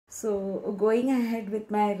So going ahead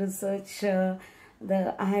with my research, I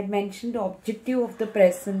had mentioned the objective of the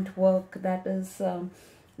present work, that is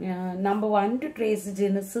number one, to trace the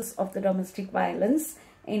genesis of the domestic violence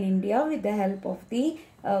in India with the help of the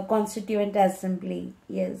Constituent Assembly.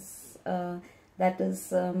 Yes, that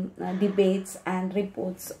is debates and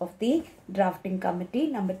reports of the drafting committee.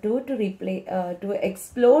 Number two, to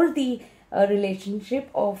explore the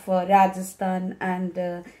relationship of Rajasthan and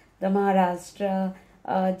the Maharashtra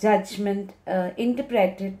judgment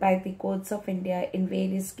interpreted by the courts of India in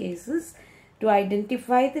various cases, to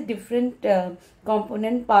identify the different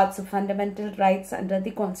component parts of fundamental rights under the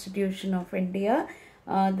Constitution of India,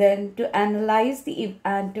 then to analyze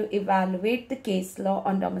and to evaluate the case law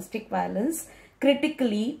on domestic violence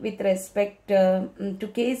critically with respect to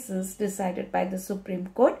cases decided by the Supreme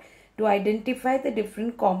Court, to identify the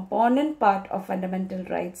different component part of fundamental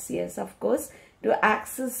rights. Yes, of course, to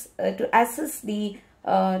assess the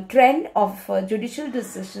trend of judicial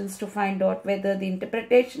decisions, to find out whether the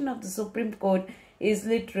interpretation of the Supreme Court is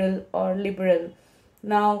literal or liberal.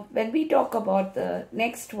 Now, when we talk about the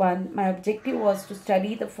next one, my objective was to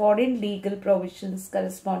study the foreign legal provisions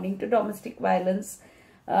corresponding to Domestic Violence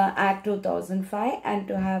Act 2005 and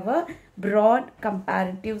to have a broad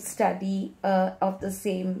comparative study of the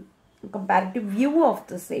same, comparative view of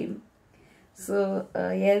the same. So,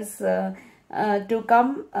 yes, to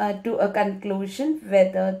come to a conclusion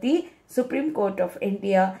whether the Supreme Court of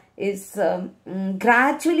India is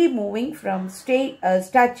gradually moving from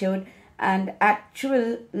statute and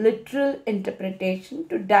actual literal interpretation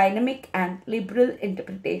to dynamic and liberal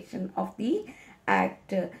interpretation of the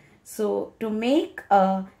Act. So, to make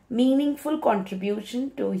a meaningful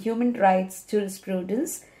contribution to human rights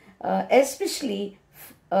jurisprudence, especially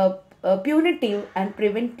punitive and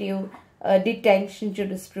preventive detention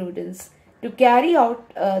jurisprudence, to carry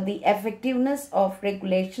out the effectiveness of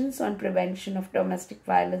regulations on prevention of domestic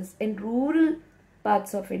violence in rural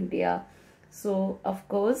parts of India. So, of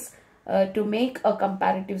course, to make a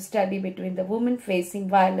comparative study between the women facing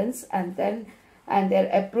violence and their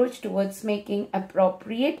approach towards making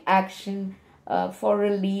appropriate action for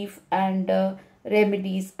relief and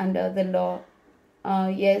remedies under the law.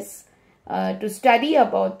 Yes, to study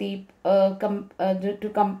about the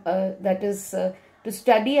to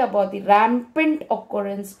study about the rampant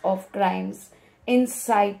occurrence of crimes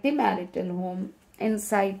inside the marital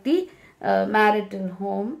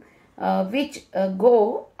home, which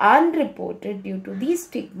go unreported due to the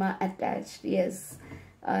stigma attached. Yes,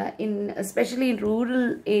 especially in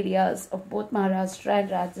rural areas of both Maharashtra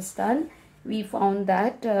and Rajasthan, we found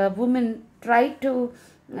that women try to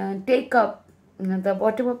take up the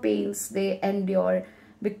whatever pains they endure,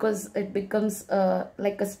 because it becomes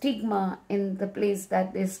like a stigma in the place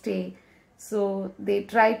that they stay. So they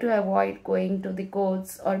try to avoid going to the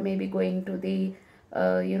courts or maybe going to the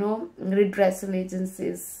redressal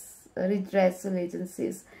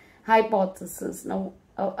agencies. Hypothesis. Now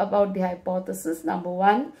about the hypothesis, number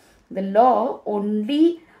one, the law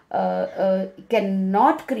only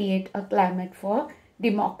cannot create a climate for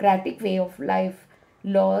democratic way of life.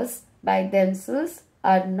 Laws by themselves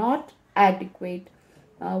are not adequate.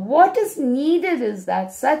 What is needed is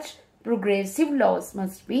that such progressive laws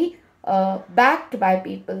must be backed by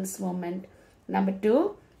people's movement. Number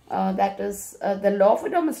two, that is the law for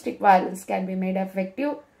domestic violence can be made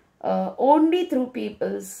effective only through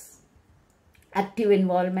people's active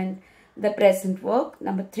involvement. The present work,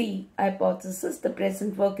 number three, hypothesis. The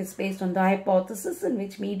present work is based on the hypothesis in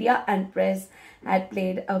which media and press had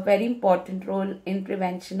played a very important role in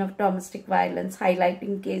prevention of domestic violence,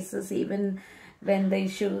 highlighting cases even when the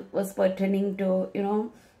issue was pertaining to,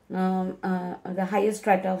 the highest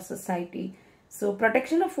strata of society. So,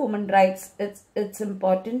 protection of women's rights, it's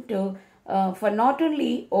important to for not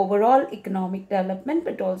only overall economic development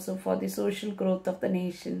but also for the social growth of the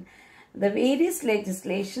nation. The various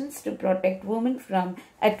legislations to protect women from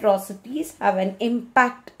atrocities have an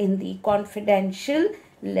impact in the confidential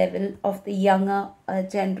level of the younger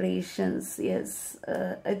generations. Yes,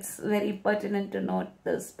 it's very pertinent to note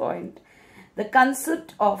this point. The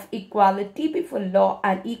concept of equality before law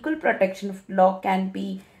and equal protection of law can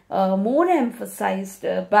be more emphasized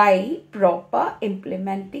by proper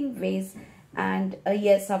implementing ways and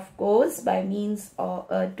yes, of course, by means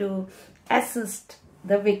to assist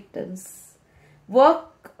the victims.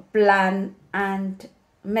 Work plan and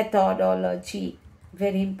methodology,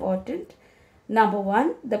 very important. Number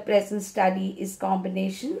one, the present study is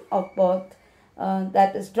combination of both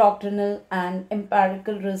that is doctrinal and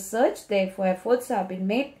empirical research. Therefore, efforts have been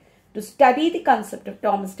made to study the concept of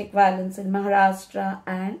domestic violence in Maharashtra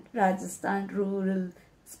and Rajasthan rural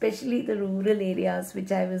especially the rural areas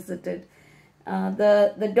which I visited.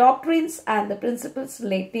 The doctrines and the principles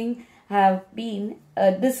relating have been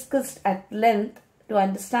discussed at length to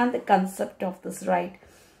understand the concept of this right.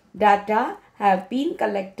 Data have been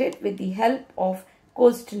collected with the help of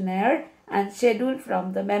questionnaire and scheduled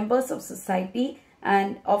from the members of society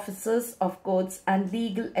and officers of courts and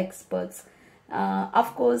legal experts.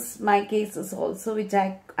 Of course, my cases also, which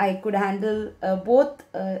I could handle both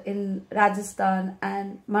in Rajasthan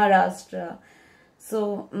and Maharashtra.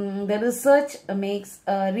 So, the research makes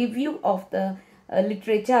a review of the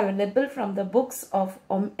literature available from the books of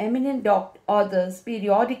eminent authors,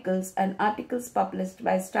 periodicals and articles published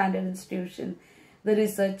by standard institution. The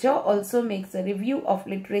researcher also makes a review of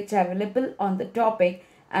literature available on the topic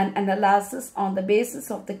and analysis on the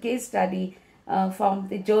basis of the case study from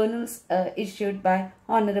the journals issued by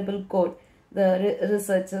Honorable Court. The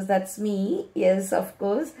researchers, that's me, yes, of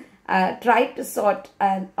course, tried to sort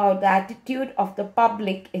out the attitude of the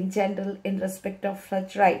public in general in respect of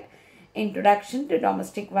such right. Introduction to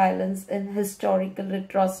domestic violence in historical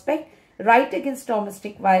retrospect, right against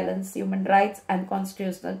domestic violence, human rights and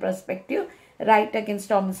constitutional perspective, right against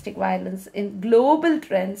domestic violence in global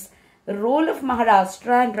trends, the role of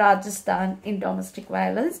Maharashtra and Rajasthan in domestic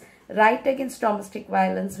violence, right against domestic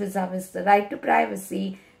violence vis-a-vis the right to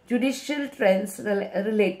privacy, judicial trends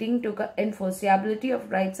relating to enforceability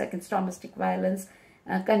of rights against domestic violence,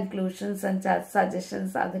 conclusions and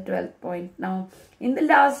suggestions are the 12th point. Now, in the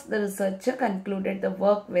last, the researcher concluded the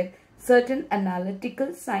work with certain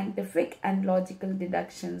analytical, scientific and logical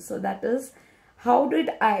deductions. So that is, how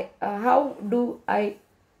do I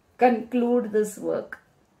conclude this work?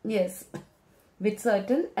 Yes, with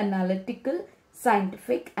certain analytical,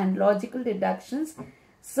 scientific and logical deductions,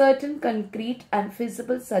 certain concrete and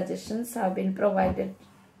feasible suggestions have been provided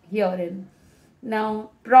herein. Now,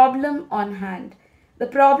 problem on hand. The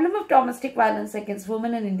problem of domestic violence against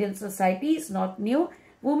women in Indian society is not new.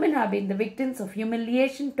 Women have been the victims of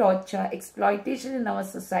humiliation, torture, exploitation in our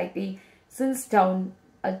society since dawn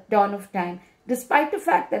of time. Despite the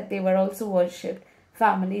fact that they were also worshipped,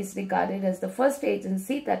 family is regarded as the first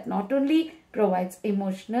agency that not only provides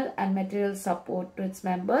emotional and material support to its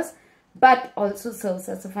members, but also serves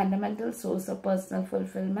as a fundamental source of personal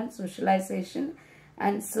fulfillment, socialization,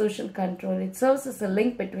 and social control. It serves as a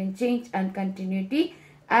link between change and continuity,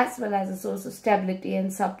 as well as a source of stability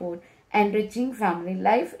and support. Enriching family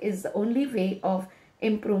life is the only way of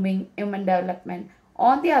improving human development.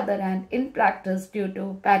 On the other hand, in practice, due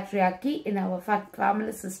to patriarchy in our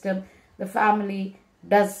family system, the family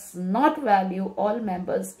does not value all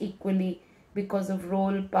members equally because of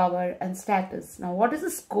role, power and status. Now, what is the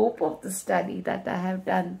scope of the study that I have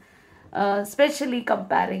done? Especially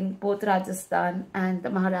comparing both Rajasthan and the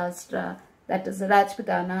Maharashtra, that is the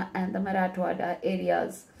Rajputana and the Marathwada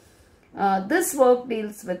areas. This work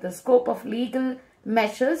deals with the scope of legal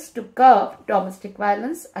measures to curb domestic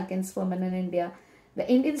violence against women in India. The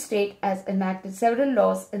Indian state has enacted several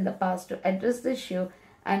laws in the past to address the issue,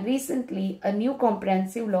 and recently a new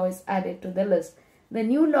comprehensive law is added to the list. The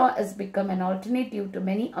new law has become an alternative to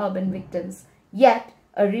many urban victims, yet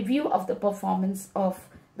a review of the performance of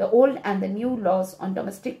the old and the new laws on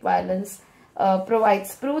domestic violence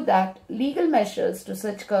provides proof that legal measures to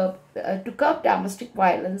curb domestic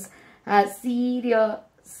violence has serious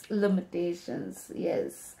limitations.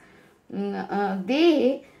 Yes,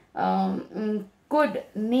 they could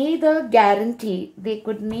neither guarantee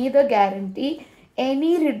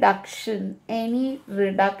any reduction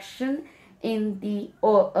in the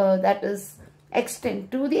that is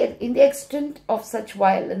extent in the extent of such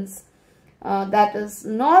violence. That is,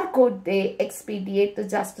 nor could they expedite the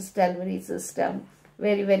justice delivery system.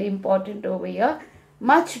 Very, very important over here.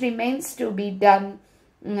 Much remains to be done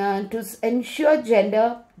to ensure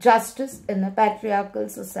gender justice in a patriarchal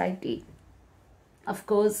society. Of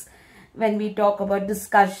course, when we talk about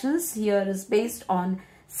discussions, here is based on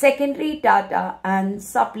secondary data and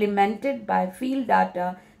supplemented by field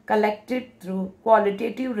data collected through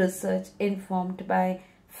qualitative research informed by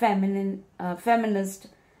feminist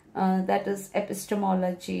that is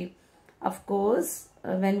epistemology. Of course,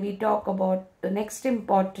 when we talk about the next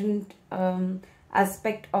important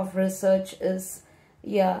aspect of research is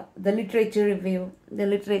the literature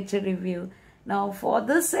review. Now, for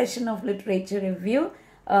this session of literature review,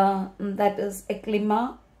 that is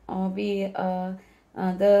ECLIMA,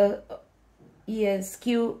 the ESQ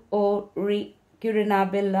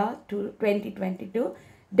Curinabilla to 2022,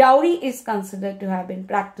 dowry is considered to have been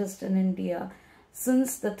practiced in India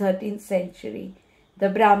since the 13th century. The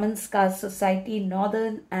Brahmins caste society in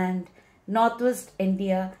northern and northwest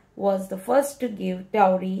India was the first to give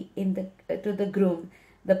dowry to the groom.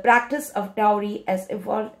 The practice of dowry has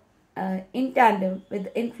evolved in tandem with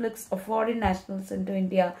the influx of foreign nationals into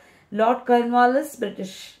India. Lord Cornwallis'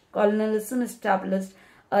 British colonialism established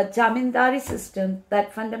a jamindari system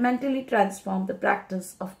that fundamentally transformed the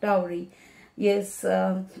practice of dowry. Yes,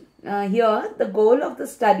 here the goal of the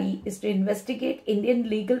study is to investigate Indian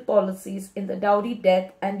legal policies in the dowry,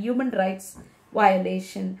 death and human rights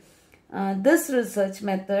violation. This research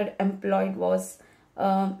method employed was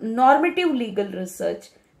normative legal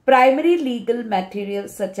research. Primary legal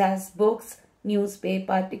materials such as books,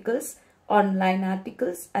 newspaper articles, online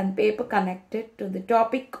articles and paper connected to the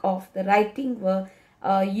topic of the writing were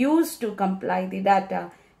used to compile the data.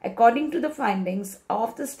 According to the findings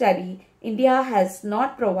of the study, India has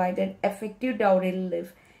not provided effective dowry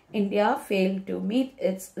relief. India failed to meet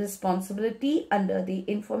its responsibility under the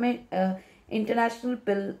International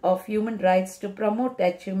Bill of Human Rights to promote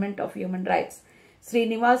the achievement of human rights.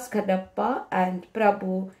 Srinivas Kadappa and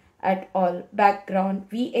Prabhu et al. Background: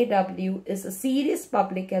 VAW is a serious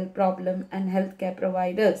public health problem and healthcare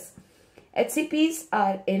providers. HCPs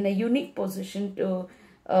are in a unique position to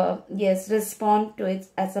respond to it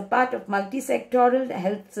as a part of multi-sectoral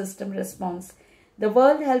health system response. The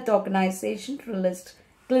World Health Organization released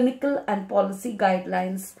clinical and policy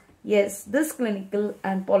guidelines. Yes, this clinical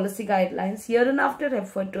and policy guidelines, hereinafter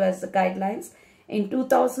referred to as the guidelines, in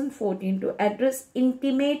 2014 to address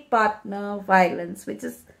intimate partner violence, which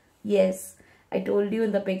is, yes, I told you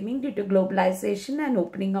in the beginning, due to globalization and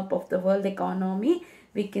opening up of the world economy,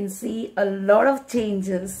 we can see a lot of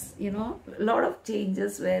changes, a lot of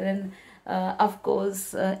changes wherein, of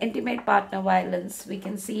course, intimate partner violence, we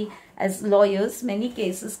can see as lawyers, many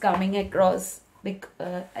cases coming across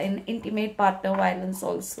in intimate partner violence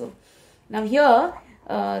also. Now here,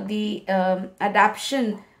 the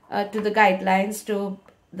adaptation to the guidelines to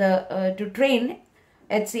train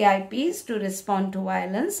HCIPs to respond to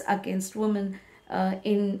violence against women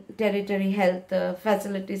in tertiary health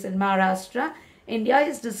facilities in Maharashtra. India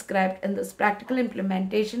is described in this practical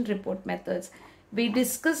implementation report methods. We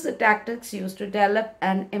discuss the tactics used to develop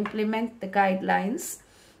and implement the guidelines,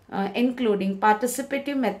 including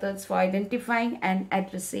participative methods for identifying and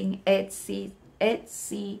addressing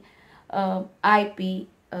HCIP,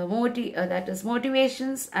 that is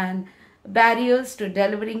motivations and barriers to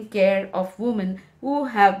delivering care of women who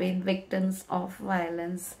have been victims of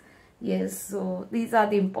violence. Yes, so these are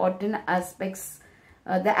the important aspects.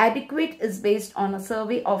 The adequate is based on a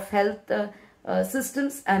survey of health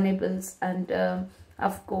systems enables and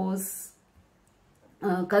of course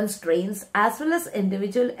constraints as well as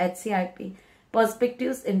individual HCIP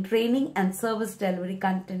perspectives in training and service delivery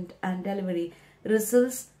content and delivery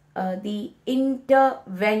results. The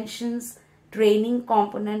interventions training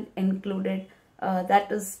component included,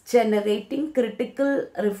 that is generating critical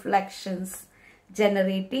reflections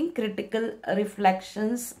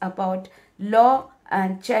about law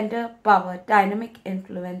and gender power dynamic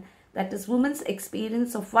influence, that is women's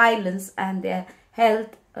experience of violence and their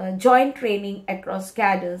health, joint training across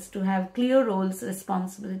cadres to have clear roles,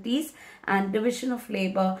 responsibilities and division of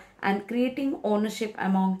labor, and creating ownership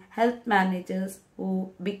among health managers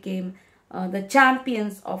who became the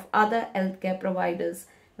champions of other healthcare providers.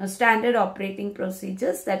 Now, standard operating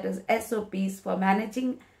procedures, that is SOPs for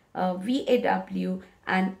managing VAW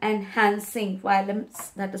and enhancing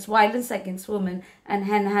violence, that is violence against women, and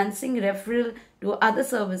enhancing referral to other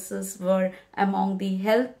services were among the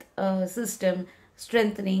health system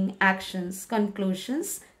strengthening actions.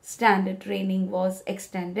 Conclusions: standard training was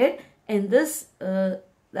extended in this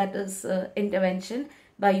intervention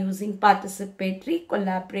by using participatory,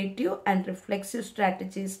 collaborative and reflexive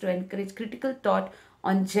strategies to encourage critical thought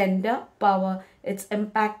on gender, power, its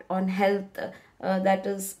impact on health,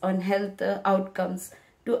 outcomes,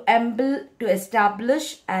 to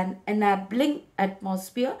establish an enabling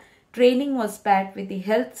atmosphere. Training was paired with the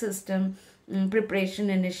health system preparation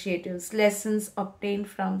initiatives. Lessons obtained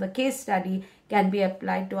from the case study can be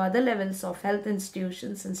applied to other levels of health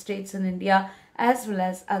institutions and states in India as well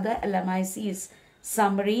as other LMICs.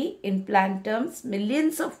 Summary in plain terms: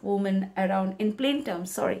 millions of women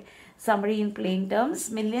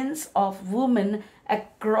millions of women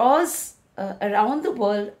across around the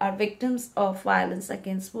world are victims of violence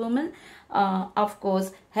against women. Of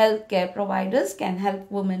course, healthcare providers can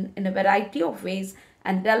help women in a variety of ways,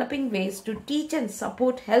 and developing ways to teach and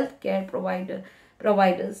support healthcare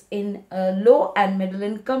providers in low and middle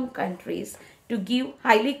income countries to give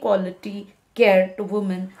highly quality care to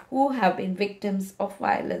women who have been victims of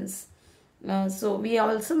violence. So we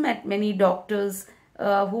also met many doctors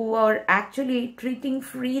who are actually treating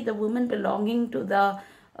free the women belonging to the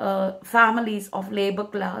families of labor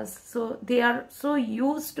class. So they are so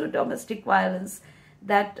used to domestic violence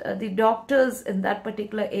that the doctors in that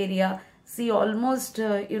particular area see almost,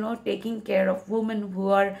 taking care of women who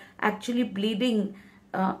are actually bleeding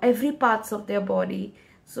every parts of their body.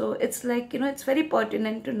 So it's like, it's very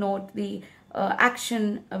pertinent to note the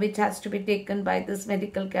action which has to be taken by this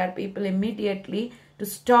medical care people immediately to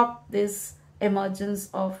stop this emergence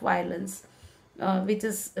of violence, which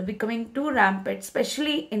is becoming too rampant,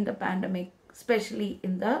 especially in the pandemic,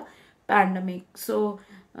 So,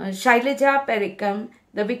 Shailaja Perikam,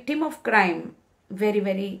 the victim of crime, very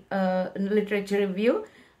literature review.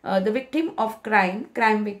 The victim of crime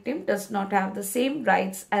victim does not have the same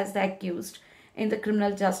rights as the accused in the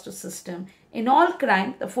criminal justice system. In all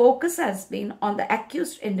crime, the focus has been on the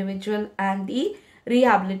accused individual and the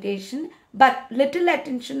rehabilitation, but little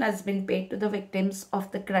attention has been paid to the victims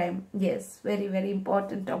of the crime. Yes, very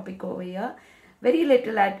important topic over here. Very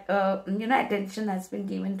little attention has been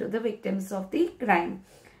given to the victims of the crime.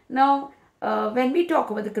 Now, when we talk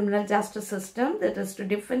about the criminal justice system, that is to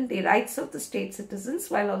defend the rights of the state citizens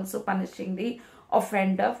while also punishing the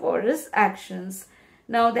offender for his actions.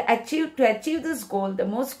 Now, to achieve this goal, the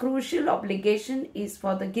most crucial obligation is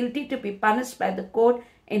for the guilty to be punished by the court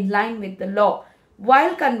in line with the law.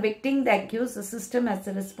 While convicting the accused, the system has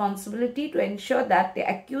the responsibility to ensure that the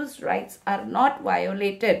accused's rights are not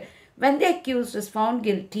violated. When the accused is found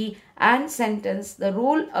guilty and sentenced, the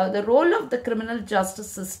role of the criminal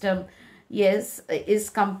justice system, is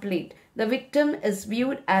complete. The victim is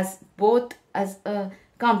viewed as both as a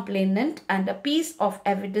complainant and a piece of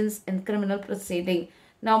evidence in criminal proceeding.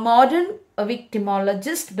 Now, modern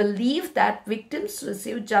victimologists believe that victims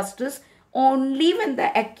receive justice only when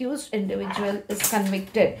the accused individual is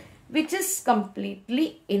convicted, which is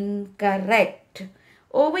completely incorrect.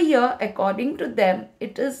 Over here, according to them,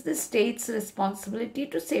 it is the state's responsibility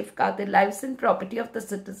to safeguard the lives and property of the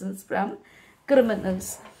citizens from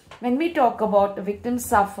criminals. When we talk about the victims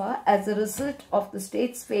suffer as a result of the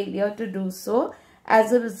state's failure to do so,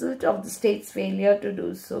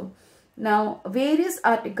 Now, various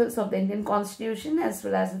articles of the Indian Constitution as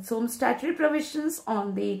well as its own statutory provisions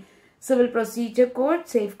on the Civil Procedure Code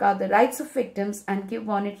safeguard the rights of victims and give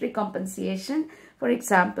monetary compensation. For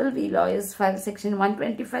example, we lawyers file section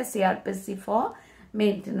 125 CRPC for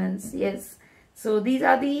maintenance. Yes. So these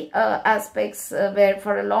are the aspects where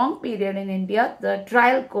for a long period in India, the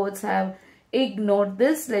trial courts have ignored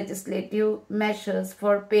this legislative measures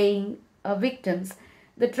for paying victims.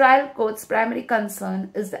 The trial court's primary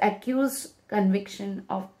concern is the accused's conviction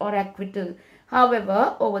or acquittal.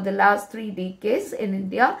 However, over the last 3 decades in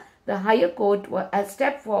India, the higher court has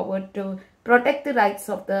stepped forward to protect the rights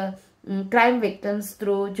of the crime victims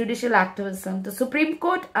through judicial activism. The Supreme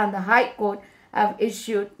Court and the High Court have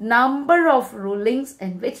issued number of rulings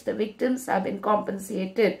in which the victims have been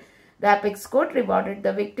compensated. The Apex Court rewarded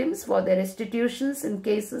the victims for their restitutions in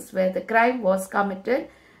cases where the crime was committed,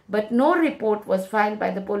 but no report was filed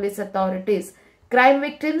by the police authorities. Crime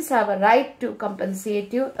victims have a right to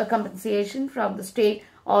compensation from the state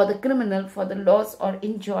or the criminal for the loss or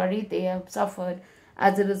injury they have suffered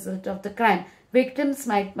as a result of the crime. Victims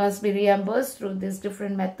must be reimbursed through these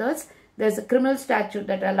different methods. There is a criminal statute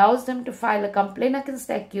that allows them to file a complaint against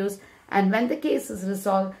the accused, and when the case is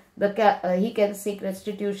resolved, he can seek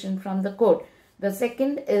restitution from the court. The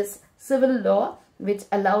second is civil law, which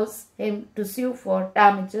allows him to sue for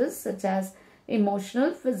damages such as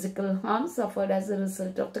emotional, physical harm suffered as a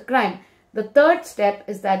result of the crime. The third step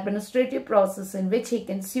is the administrative process, in which he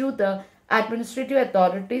can sue the administrative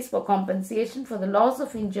authorities for compensation for the loss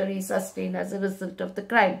of injury sustained as a result of the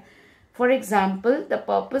crime. For example, the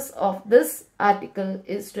purpose of this article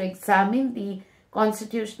is to examine the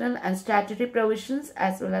constitutional and statutory provisions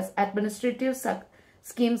as well as administrative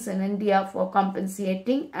schemes in India for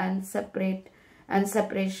compensating and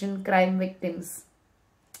separation crime victims.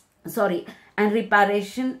 And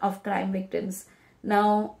reparation of crime victims.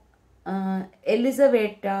 Now,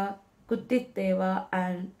 Elizaveta Kutiteva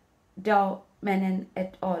and Dow Menon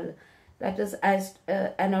et al. That is as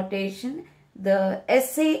annotation. This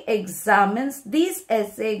essay examines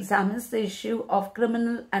the issue of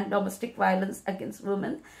criminal and domestic violence against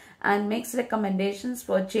women and makes recommendations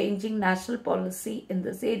for changing national policy in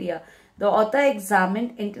this area. The author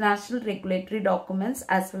examined international regulatory documents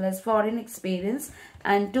as well as foreign experience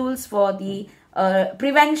and tools for the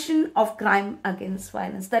prevention of crime against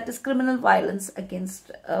violence, that is criminal violence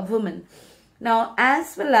against women. Now,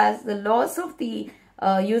 as well as the laws of the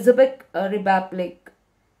Uzbek Republic,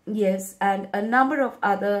 and a number of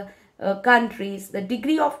other countries, the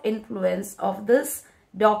degree of influence of this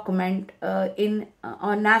document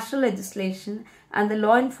on national legislation and the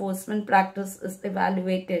law enforcement practice is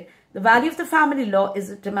evaluated. The value of the family law is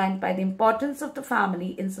determined by the importance of the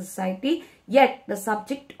family in society, yet the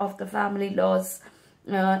subject of the family laws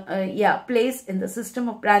place in the system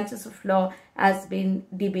of branches of law has been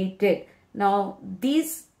debated. Now, the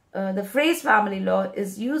phrase family law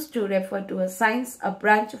is used to refer to a science, a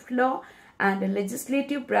branch of law, and a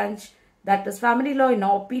legislative branch. That is, family law, in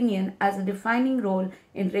our opinion, has a defining role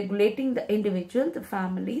in regulating the individual, the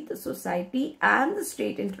family, the society, and the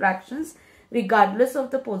state interactions, regardless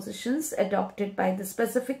of the positions adopted by the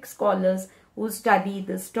specific scholars who study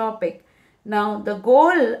this topic. Now, the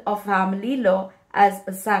goal of family law as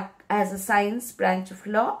a science, branch of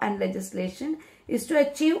law and legislation is to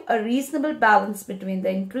achieve a reasonable balance between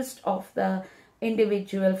the interest of the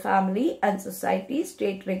individual, family and society,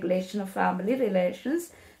 state regulation of family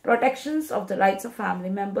relations, protections of the rights of family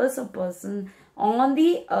members or person on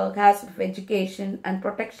the cause of education, and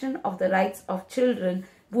protection of the rights of children,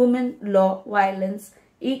 women, law, violence,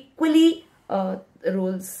 equally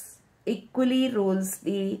rules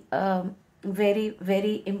the very,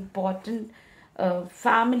 very important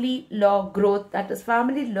family law growth, that is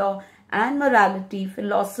family law and morality,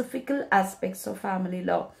 philosophical aspects of family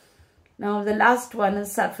law. Now the last one is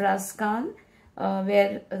Sarfaraz Khan,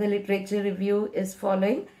 where the literature review is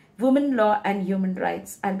following, Women, Law and Human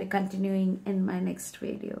Rights. I'll be continuing in my next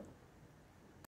video.